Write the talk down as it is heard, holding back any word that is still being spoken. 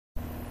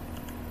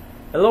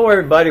Hello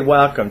everybody,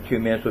 welcome to 2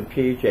 Minutes with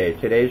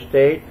PJ. Today's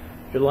date,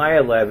 July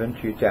 11,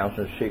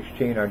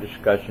 2016. Our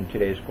discussion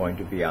today is going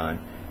to be on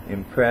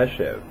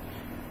impressive.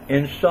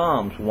 In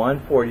Psalms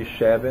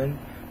 147,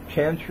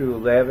 10 through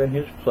 11,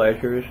 his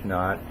pleasure is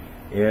not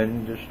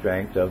in the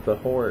strength of the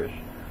horse,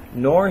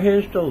 nor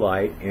his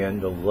delight in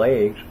the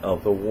legs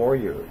of the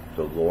warrior.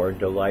 The Lord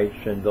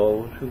delights in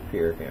those who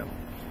fear him,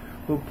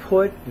 who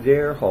put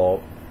their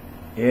hope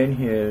in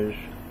his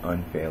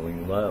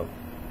unfailing love.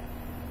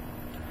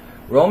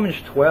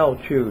 Romans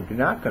 12:2, do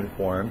not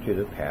conform to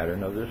the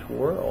pattern of this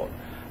world,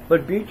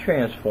 but be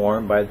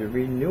transformed by the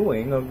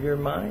renewing of your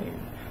mind.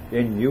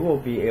 Then you will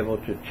be able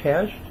to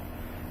test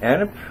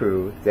and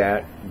approve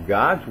that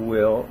God's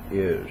will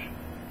is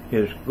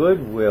his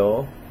good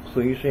will,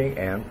 pleasing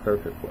and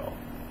perfect will.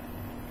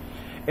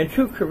 In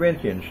 2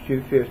 Corinthians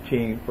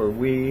 2:15, for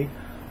we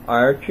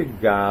are to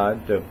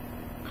God the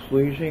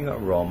pleasing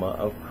aroma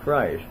of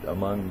Christ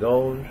among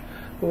those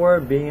who are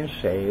being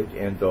saved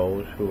and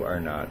those who are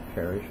not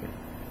perishing.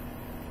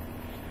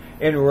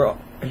 In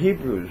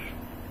Hebrews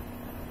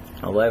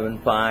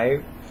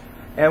 11:5,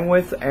 and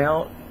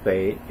without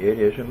faith it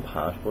is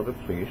impossible to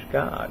please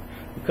God,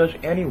 because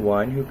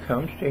anyone who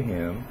comes to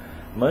him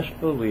must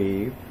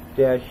believe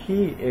that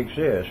he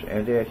exists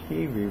and that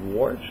he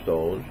rewards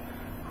those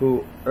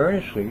who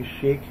earnestly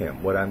seek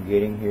him. What I'm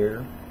getting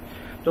here,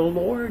 the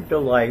Lord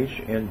delights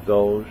in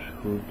those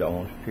who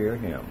don't fear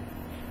him.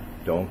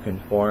 Don't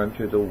conform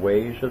to the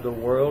ways of the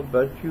world,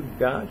 but to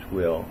God's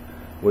will,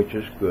 which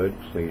is good,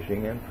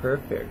 pleasing, and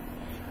perfect.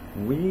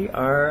 We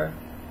are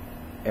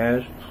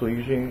as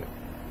pleasing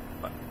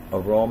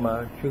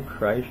aroma to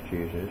Christ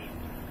Jesus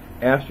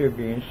after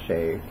being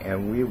saved,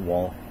 and we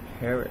won't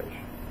perish.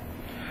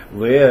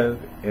 Live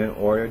in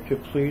order to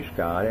please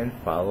God and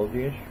follow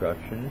the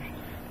instructions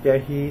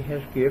that he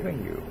has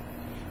given you.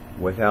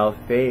 Without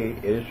faith,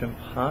 it is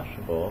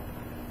impossible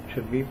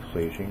to be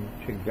pleasing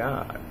to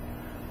God.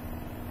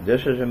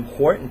 This is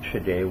important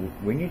today.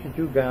 We need to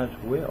do God's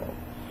will.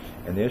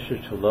 And this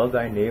is to love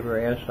thy neighbor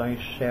as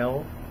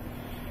thyself.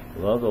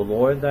 Love the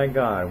Lord thy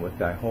God with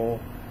thy whole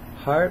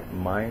heart,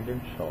 mind,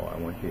 and soul. I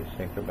want you to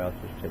think about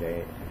this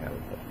today and have a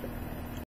blessed day.